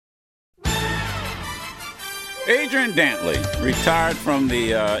Adrian Dantley retired from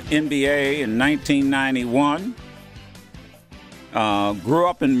the NBA in 1991. Grew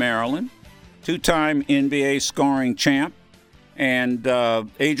up in Maryland, two-time NBA scoring champ. And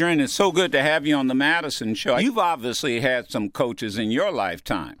Adrian, it's so good to have you on the Madison show. You've obviously had some coaches in your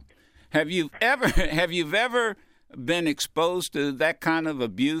lifetime. Have you ever been exposed to that kind of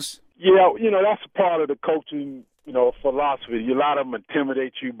abuse? Yeah, that's a part of the coaching, philosophy. A lot of them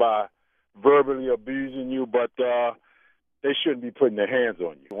intimidate you by verbally abusing you, but they shouldn't be putting their hands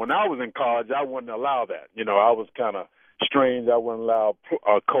on you. When I was in college, I wouldn't allow that. I was kind of strange. I wouldn't allow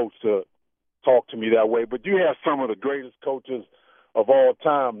a coach to talk to me that way. But you have some of the greatest coaches of all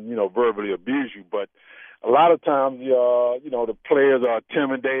time, verbally abuse you. But a lot of times, the players are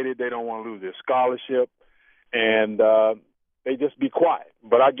intimidated. They don't want to lose their scholarship, and they just be quiet.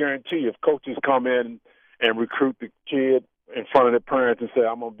 But I guarantee you, if coaches come in and recruit the kid in front of their parents and say,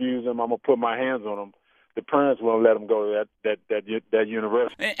 I'm going to abuse them, I'm going to put my hands on them, the parents won't let them go to that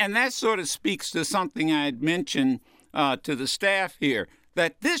university. And that sort of speaks to something I had mentioned to the staff here,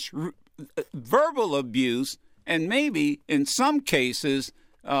 that this verbal abuse, and maybe in some cases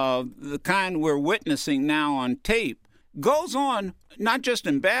the kind we're witnessing now on tape, goes on not just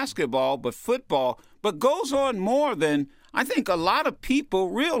in basketball but football, but goes on more than I think a lot of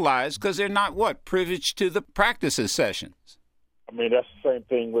people realize because they're not, privileged to the practices sessions. I mean, that's the same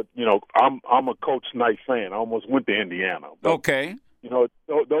thing with, I'm a Coach Knight fan. I almost went to Indiana. But, okay.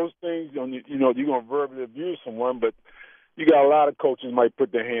 Those things, you're going to verbally abuse someone, but you got a lot of coaches might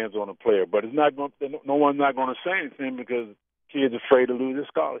put their hands on a player, but it's not going. No one's not going to say anything because kids are afraid to lose their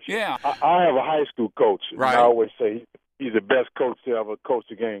scholarship. Yeah. I have a high school coach. Right. And I always say he's the best coach to ever coach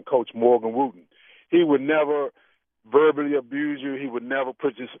the game, Coach Morgan Wooten. He would never verbally abuse you. He would never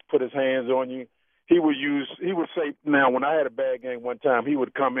put his hands on you. He would say, now, when I had a bad game one time, he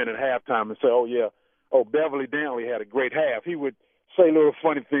would come in at halftime and say, Beverly Dantley had a great half. He would say little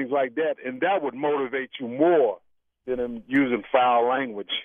funny things like that, and that would motivate you more than him using foul language.